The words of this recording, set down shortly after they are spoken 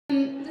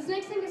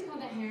next thing is called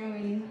The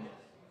Heroine.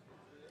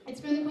 It's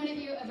from the point of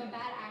view of a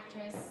bad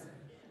actress,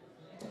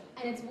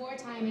 and it's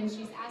wartime, and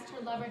she's asked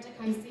her lover to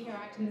come see her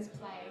act in this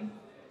play.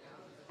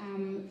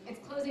 It's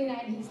closing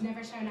night, and he's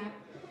never shown up,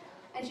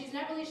 and she's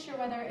not really sure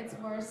whether it's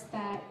worse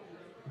that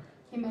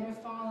he might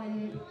have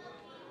fallen,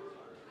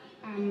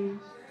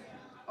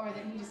 or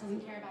that he just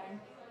doesn't care about her.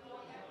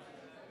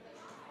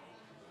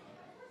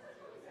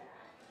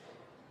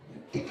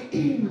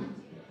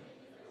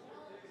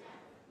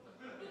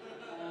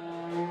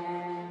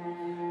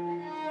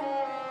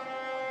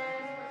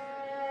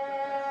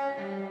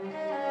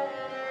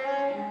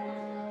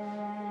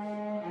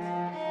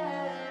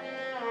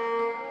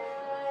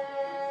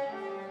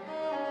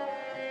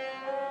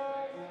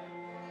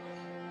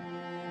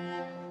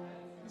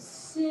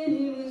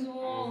 City was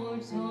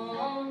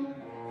war-torn,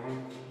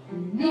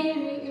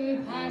 nearly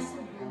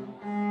impassable.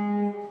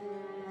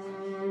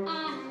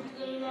 After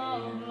the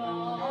love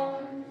law,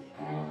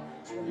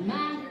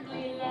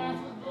 dramatically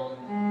laughable.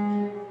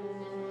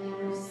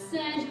 You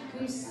said you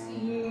could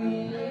see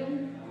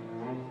me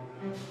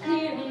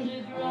here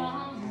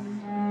underground.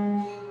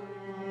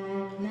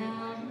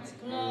 Now it's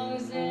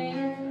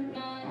closing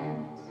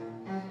night,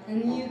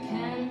 and you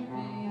can't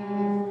be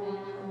found.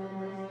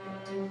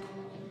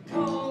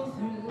 Go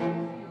through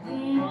the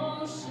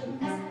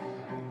motions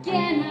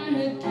again and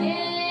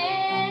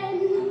again,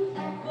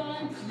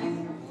 but you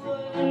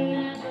were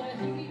never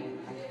here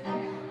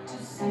to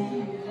see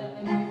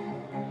them.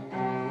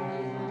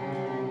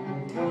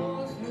 Go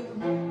through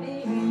the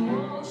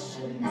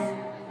emotions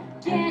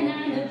again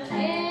and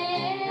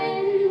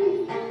again,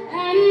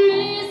 and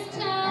this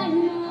time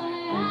I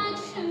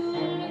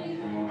actually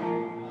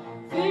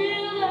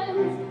feel them.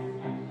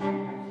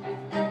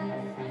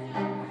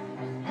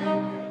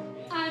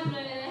 I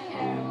play the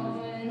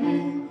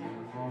heroine,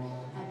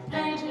 I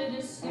play to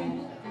the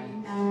sympathy.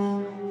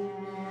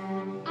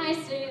 I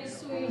say the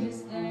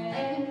sweetest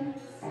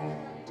things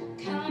to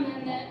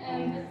command their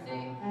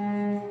empathy.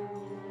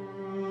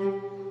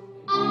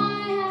 I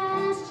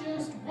ask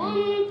just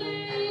one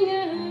thing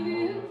of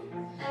you,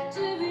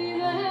 to be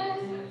there.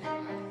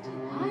 Did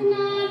I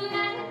not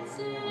let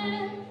it?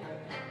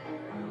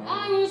 I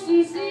was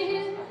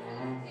sincere.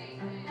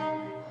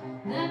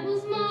 That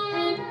was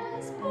my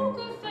best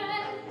poker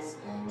face,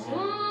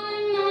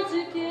 trying not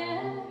to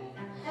care.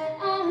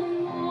 I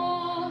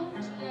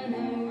watched and I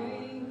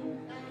weep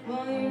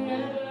while you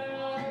never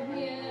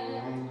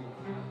appeared.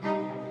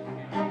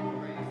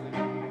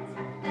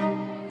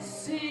 The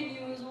city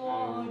was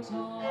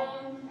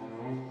war-torn,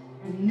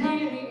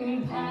 nearly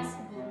impassable.